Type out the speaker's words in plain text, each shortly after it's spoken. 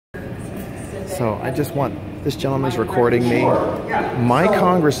So I just want, this gentleman's recording me. My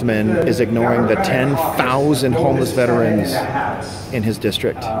congressman is ignoring the 10,000 homeless veterans in his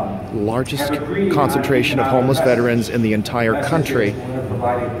district. Largest concentration of homeless veterans in the entire country.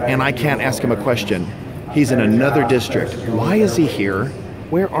 And I can't ask him a question. He's in another district. Why is he here?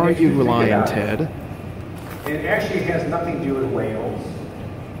 Where are you, Lyin, Ted? It actually has nothing to do with Wales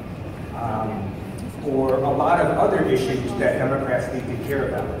or a lot of other issues that Democrats need to care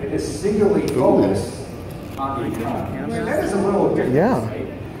about. It is singularly focused on the economy. That is a little different. Yeah. Right?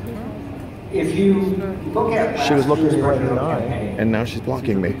 If you look at she was looking me right in the eye, campaign, and now she's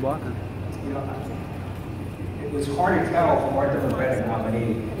blocking me. You know, it was hard to tell from our Democratic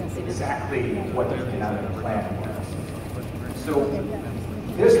nominee exactly what the economic plan was. So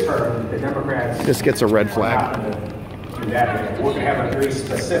this term, the Democrats... This gets a red flag. Do that. We're going to have a very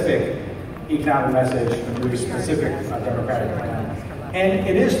specific economic message, a very specific Democratic plan. And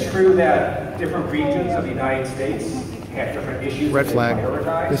it is true that different regions of the United States have different issues. Red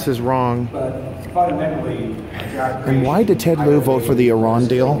flag. This is wrong. But fundamentally, and why did Ted Lieu vote for the Iran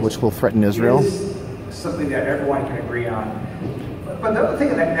deal, which will threaten Israel? Is something that everyone can agree on. But the other thing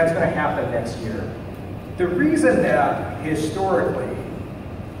that's going to happen next year, the reason that historically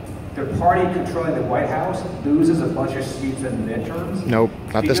the party controlling the White House loses a bunch of seats in the midterms. Nope,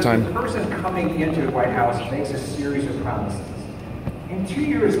 not this time. The person coming into the White House makes a series of promises. And 2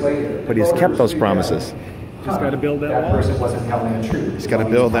 years later... But he's kept those promises. Just got to build that wall. person wasn't telling the truth. He's got to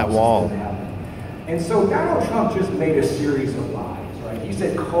build that wall. And so Donald Trump just made a series of lies, right? He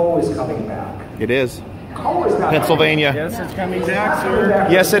said coal is coming back. It is. Coal is not Pennsylvania. Yes, it's coming back, sir.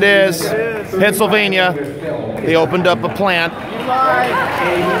 Yes, it is. Pennsylvania. They opened up a plant.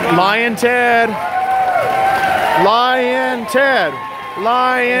 Lyin, Ted. Lyin, Ted.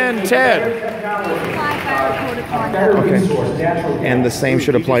 Lyin, Ted. Okay. And the same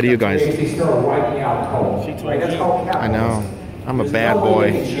should apply to you guys. I know. I'm a bad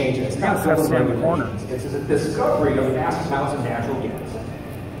boy. It's not the corner. It's a discovery of massive amounts of natural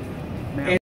gas.